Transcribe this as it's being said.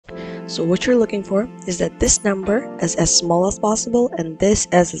So what you're looking for is that this number is as small as possible and this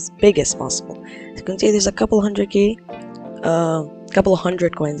as big as possible. As you can see, there's a couple hundred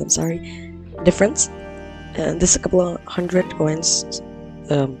coins, I'm sorry, difference, and this is a couple of hundred coins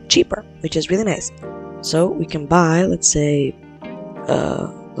cheaper, which is really nice. So we can buy, let's say,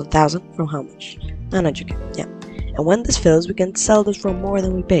 1,000 from how much? 900k, yeah. And when this fills, we can sell this for more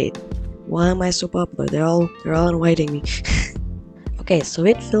than we paid. Why am I so popular? They're all inviting me. Okay, so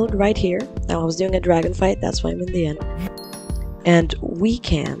it filled right here. Now I was doing a dragon fight, that's why I'm in the end. And we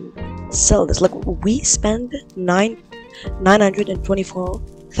can sell this. Look, we spend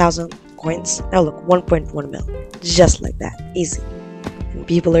 924,000 coins. Now look, 1.1 mil. Just like that, easy. And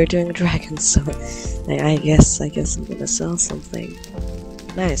people are doing dragons, so I guess I'm gonna sell something.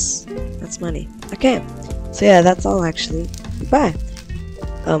 Nice, that's money. Okay, so yeah, that's all actually. Goodbye.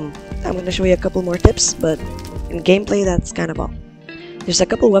 I'm gonna show you a couple more tips, but in gameplay, that's kind of all. There's a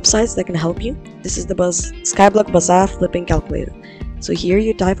couple websites that can help you. This is the Skyblock Bazaar flipping calculator. So here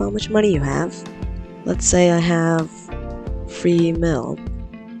you type how much money you have. Let's say I have 3 mil.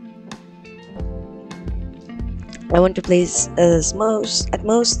 I want to place at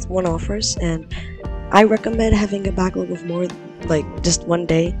most 1 offers, and I recommend having a backlog of more, like just 1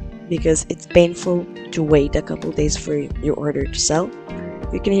 day, because it's painful to wait a couple days for your order to sell.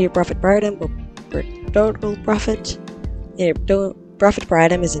 You can hear profit per item or total profit. Here, profit per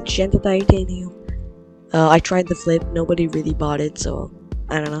item is enchanted titanium. I tried the flip, nobody really bought it, so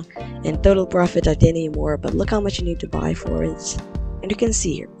I don't know. And total profit titanium ore, but look how much you need to buy for it. And you can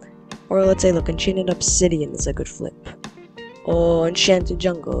see here. Or let's say, look, enchanted obsidian is a good flip. Or enchanted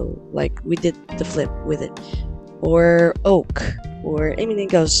jungle, like we did the flip with it. Or oak, or I mean, it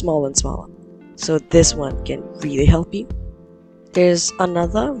goes small and smaller. So this one can really help you. There's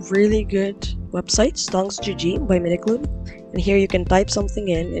another really good website, Stonks.gg by Miniclube, and here you can type something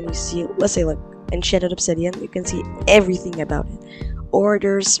in and you see, let's say like enchanted obsidian, you can see everything about it.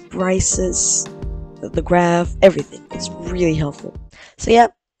 Orders, prices, the graph, everything. It's really helpful. So yeah,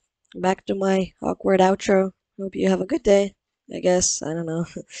 back to my awkward outro. Hope you have a good day, I guess. I don't know.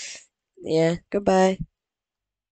 Yeah, goodbye.